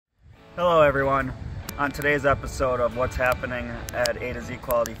Hello everyone. On today's episode of What's Happening at A to Z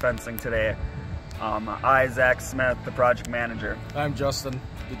Quality Fencing today, I, Zach Smith, the project manager. I'm Justin,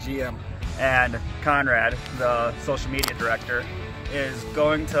 the GM. And Conrad, the social media director, is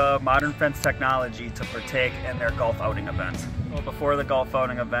going to Modern Fence Technology to partake in their golf outing event. Well, before the golf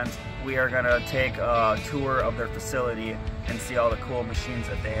outing event, we are going to take a tour of their facility and see all the cool machines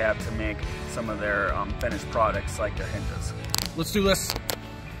that they have to make some of their finished products like their hinges. Let's do this.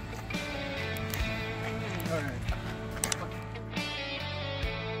 All right.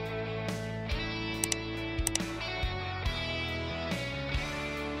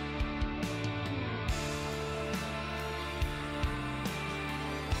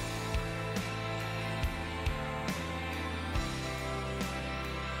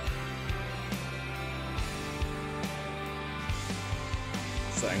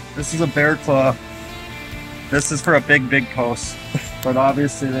 This is a bear claw. This is for a big post, but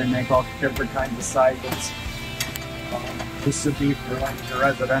obviously they make all different kinds of sizes. This would be for like the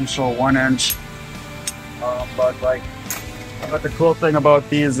residential 1-inch. But the cool thing about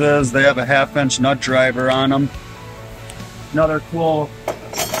these is they have a 1/2-inch nut driver on them. Another cool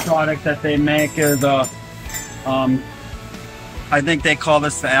product that they make is I think they call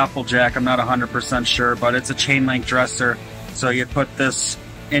this the Applejack. I'm not 100% sure, but it's a chain link dresser. So you put this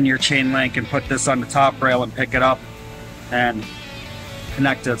in your chain link and put this on the top rail and pick it up and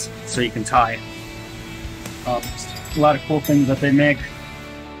connect it so you can tie it. A lot of cool things that they make.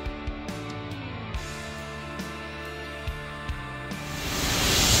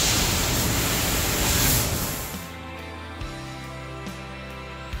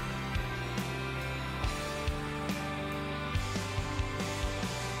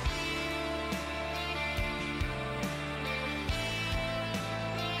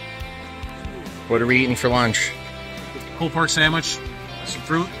 What are we eating for lunch? Pulled pork sandwich, some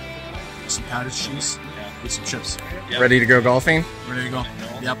fruit, some cottage cheese, with some chips. Yep. Ready to go golfing? Ready to go.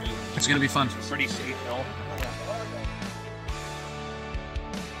 Yep. It's gonna be fun. Pretty safe hill.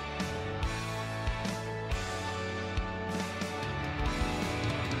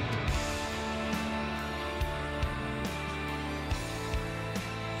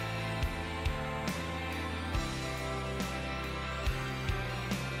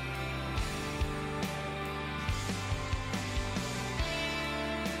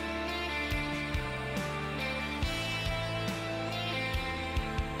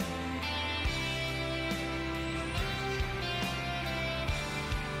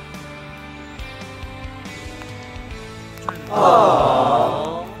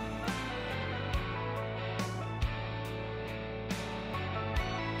 Aww.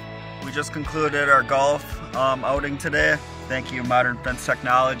 We just concluded our golf outing today. Thank you, Modern Fence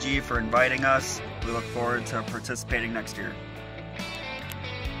Technology, for inviting us. We look forward to participating next year.